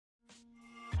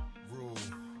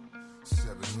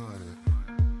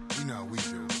we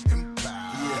do.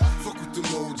 Empire. Yeah, fuck with them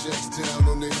old jacks down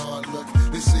on their hard luck.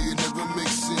 They say it never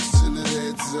makes sense till it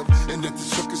adds up, and that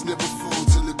the truckers never fall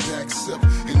till it backs up,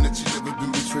 and that you never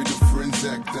been betrayed or friends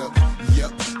act up.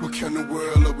 Yup, what kind of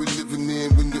world are we living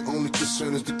in when the only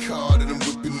concern is the car that I'm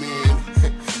whipping in?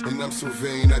 And I'm so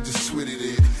vain, I just twitted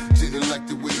it. Didn't like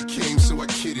the way it came, so I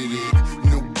kidded it.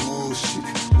 No bullshit,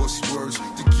 what's worse,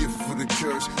 the gift for the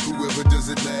curse. Whoever does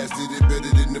it last did it better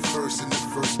than the first in the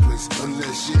first place.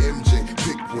 Unless you're MJ,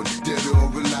 pick one, dead or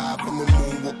alive. I'm a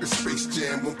moonwalker, Space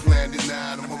Jam, one Planet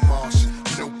 9, I'm a Martian.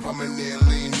 Nope, I'm an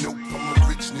alien, nope, I'm a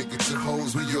rich nigga. To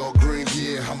hoes, we all green,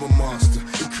 yeah, I'm a monster.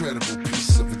 Incredible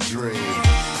piece of a dream.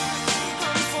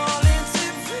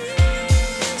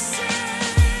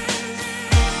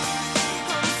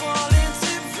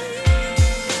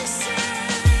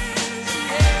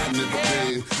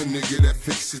 A nigga that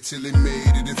fixed it till he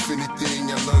made it. If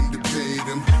anything, I'll underpay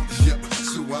them. Yup,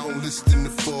 so I don't listen to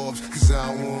Forbes, cause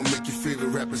I don't wanna make your favorite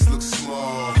rappers look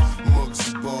small. Muggs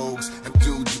and Bogues,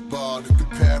 Abdul-Jabbar, the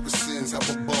comparisons,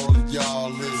 how a ball of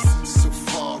y'all is. So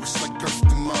far, it's like Earth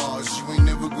to Mars. You ain't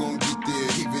never gonna get there,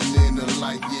 even in a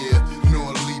light year, nor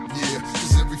a leap year.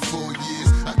 Cause every 4 years,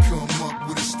 I come up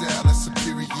with a style that's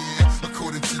superior.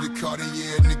 According to the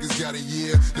Cartier, niggas got a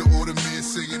year. The order man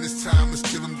saying it's time, let's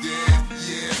kill him dead.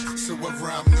 Yeah, so I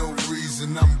rhyme no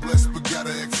reason. I'm blessed